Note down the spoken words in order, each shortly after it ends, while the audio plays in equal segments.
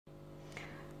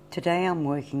Today I'm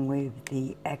working with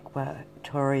the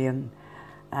imagitarium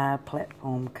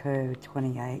platform curve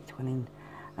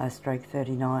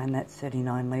 28/39. That's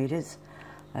 39 litres.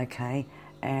 Okay,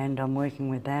 and I'm working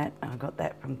with that. I got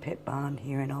that from Pet Barn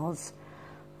here in Oz.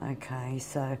 Okay,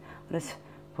 so I just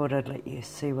thought I'd let you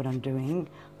see what I'm doing.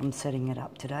 I'm setting it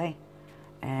up today,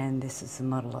 and this is the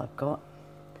model I've got.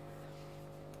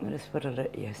 I just thought I'd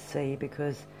let you see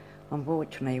because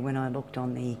unfortunately when I looked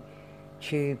on the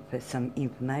tube for some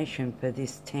information for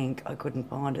this tank, I couldn't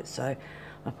find it, so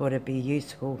I thought it'd be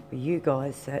useful for you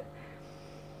guys that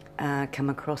come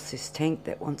across this tank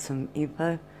that want some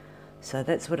info. So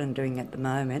that's what I'm doing at the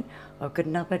moment. I've got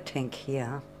another tank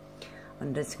here.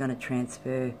 I'm just going to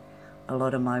transfer a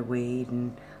lot of my weed,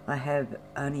 and I have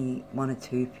only 1 or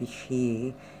 2 fish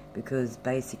here because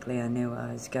basically I knew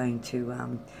I was going to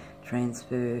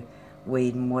transfer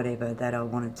weed and whatever that I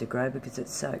wanted to grow because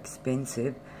it's so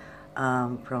expensive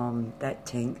from that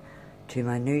tank to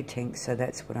my new tank. So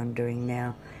that's what I'm doing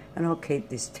now, and I'll keep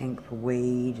this tank for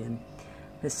weed and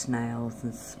for snails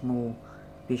and small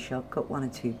fish. I've got 1 or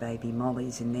 2 baby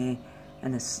mollies in there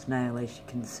and a snail, as you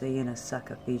can see, and a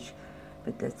sucker fish,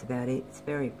 but that's about it. It's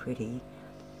very pretty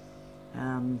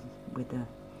with the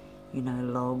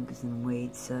logs and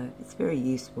weeds, so it's very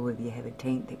useful if you have a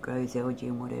tank that grows algae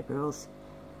and whatever else.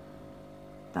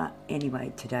 But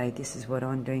anyway, today this is what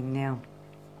I'm doing now.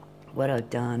 What I've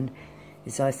done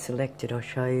is I'll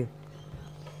show you,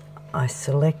 I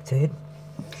selected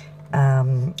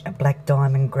a black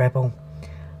diamond gravel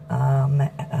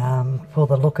for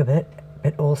the look of it,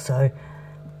 but also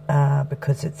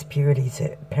because its purities,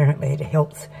 apparently it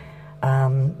helps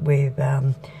with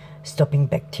stopping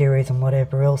bacteria and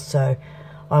whatever else. So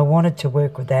I wanted to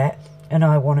work with that, and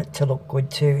I want it to look good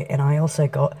too. And I also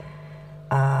got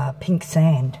pink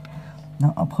sand.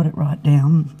 Now I'll put it right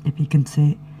down if you can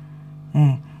see it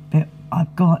there, but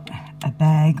I've got a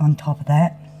bag on top of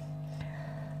that.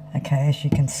 Okay, as you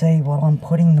can see, while I'm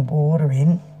putting the water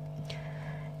in,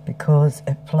 because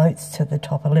it floats to the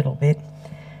top a little bit,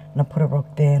 and I put a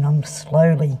rock there, and I'm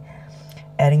slowly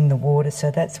adding the water.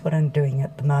 So that's what I'm doing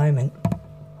at the moment.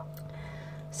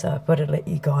 So I've got to let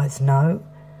you guys know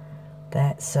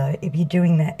that. So if you're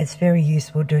doing that, it's very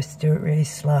useful. Just do it really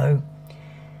slow,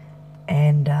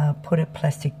 and put a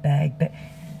plastic bag, but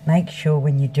make sure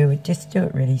when you do it, just do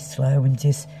it really slow, and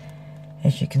just,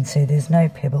 as you can see, there's no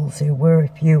pebbles. There were a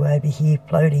few over here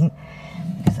floating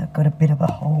because I've got a bit of a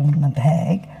hole in the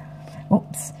bag.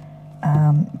 Oops,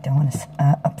 don't want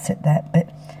to upset that, but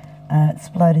it's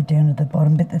floated down to the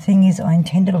bottom. But the thing is, I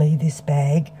intend to leave this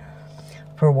bag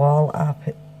for a while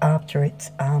after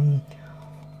it's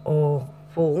all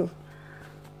full.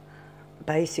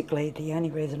 Basically, the only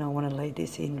reason I want to leave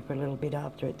this in for a little bit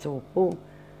after it's all full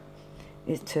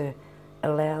is to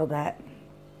allow that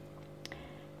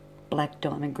black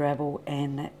diamond gravel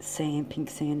and that sand, pink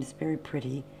sand, is very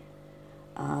pretty,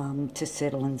 to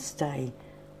settle and stay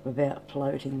without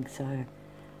floating. So,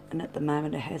 and at the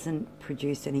moment it hasn't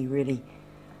produced any really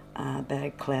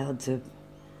bad clouds of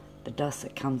the dust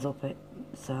that comes off it,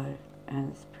 so,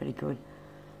 and it's pretty good,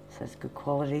 so it's good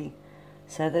quality.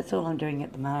 So that's all I'm doing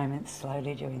at the moment,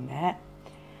 slowly doing that.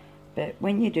 But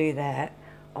when you do that,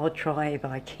 I'll try if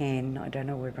I can, I don't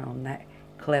know whether I'm that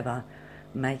clever,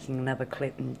 making another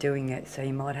clip and doing it, so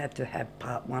you might have to have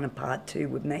part 1 and part 2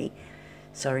 with me.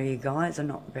 Sorry you guys, I'm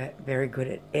not very good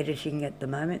at editing at the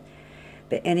moment.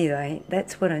 But anyway,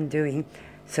 that's what I'm doing.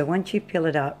 So once you fill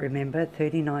it up, remember,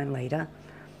 39 litre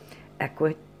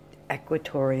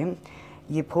imagitarium,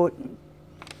 you put,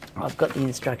 I've got the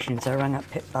instructions, I rang up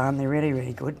Pet Barn, they're really,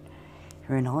 really good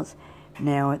here in Oz.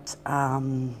 Now it's,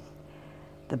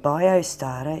 the bio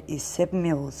starter is 7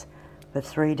 mils for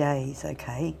 3 days,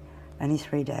 okay? Only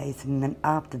 3 days, and then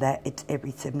after that it's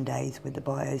every 7 days with the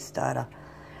bio starter,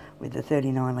 with the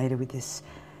 39 litre with this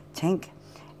tank.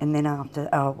 And then after,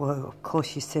 well, of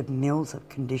course, your 7 mils of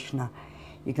conditioner,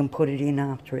 you can put it in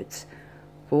after it's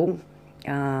full,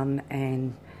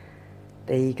 and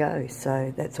there you go.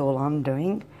 So that's all I'm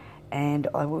doing, and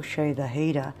I will show you the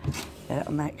heater that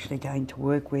I'm actually going to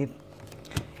work with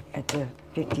at the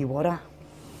 50 watt.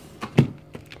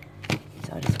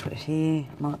 So I just put it here.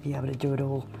 Might be able to do it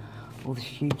all this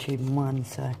YouTube in one.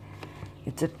 So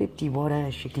it's a 50 watt,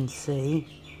 as you can see.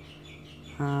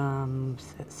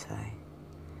 What's that say?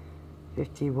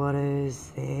 50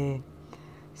 watters there.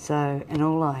 So, and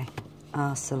all I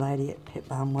asked the lady at Pet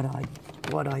Barn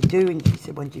what I do, and she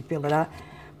said once you fill it up,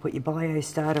 put your bio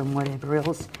starter and whatever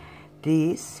else.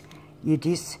 This, you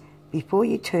just, before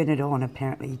you turn it on,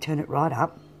 apparently you turn it right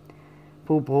up,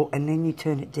 full bore, and then you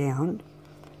turn it down.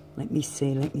 Let me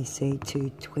see,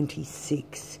 to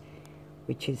 26,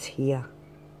 which is here.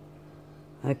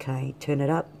 Okay, turn it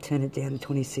up, turn it down to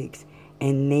 26,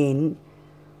 and then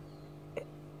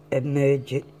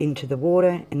immerse it into the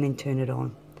water and then turn it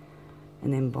on,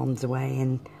 and then bombs away.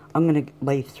 And I'm going to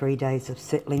leave 3 days of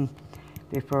settling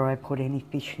before I put any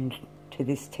fish into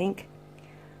this tank.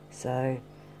 So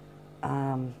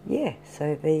yeah,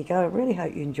 so there you go. I really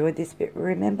hope you enjoyed this. But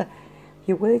remember,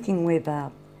 you're working with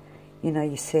you know,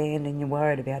 your sand, and you're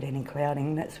worried about any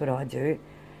clouding. That's what I do,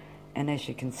 and as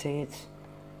you can see, it's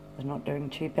not doing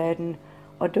too bad. And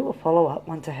I'll do a follow-up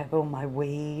once I have all my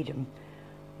weed and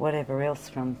whatever else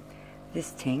from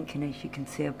this tank. And as you can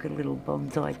see, I've got a little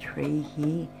bonsai tree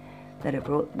here that I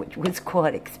brought, which was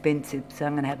quite expensive, so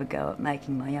I'm going to have a go at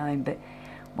making my own. But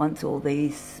once all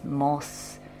these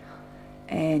moss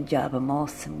and Java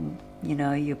moss and, you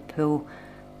know, your pearl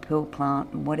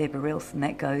plant and whatever else, and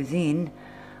that goes in,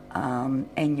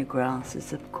 and your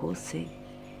grasses, of course, see,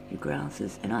 your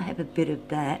grasses. And I have a bit of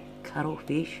that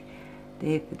cuttlefish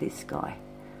there for this guy,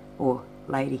 or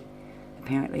lady.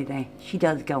 Apparently she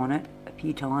does go on it a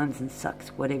few times and sucks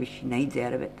whatever she needs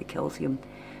out of it, the calcium.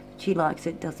 She likes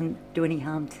it, doesn't do any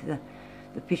harm to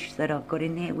the fish that I've got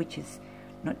in there, which is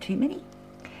not too many.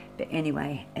 But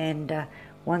anyway, and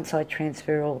once I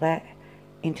transfer all that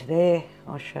into there,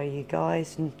 I'll show you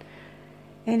guys. And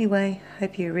anyway,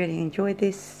 hope you really enjoyed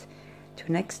this.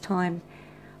 Till next time,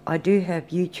 I do have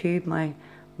YouTube,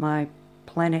 my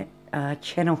planet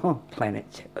channel,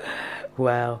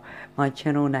 wow, my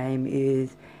channel name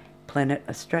is Planet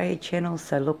Australia Channel,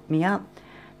 so look me up.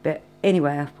 But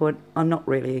anyway, I thought, I'm not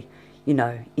really, you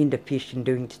know, into fish and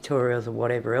doing tutorials or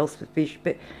whatever else for fish,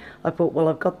 but I thought, well,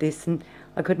 I've got this, and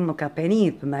I couldn't look up any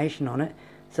information on it,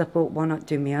 so I thought, why not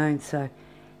do my own? So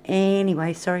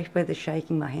anyway, sorry for the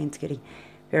shaking, my hand's getting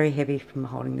very heavy from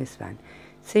holding this phone.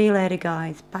 See you later,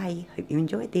 guys. Bye. Hope you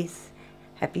enjoyed this.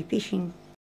 Happy fishing.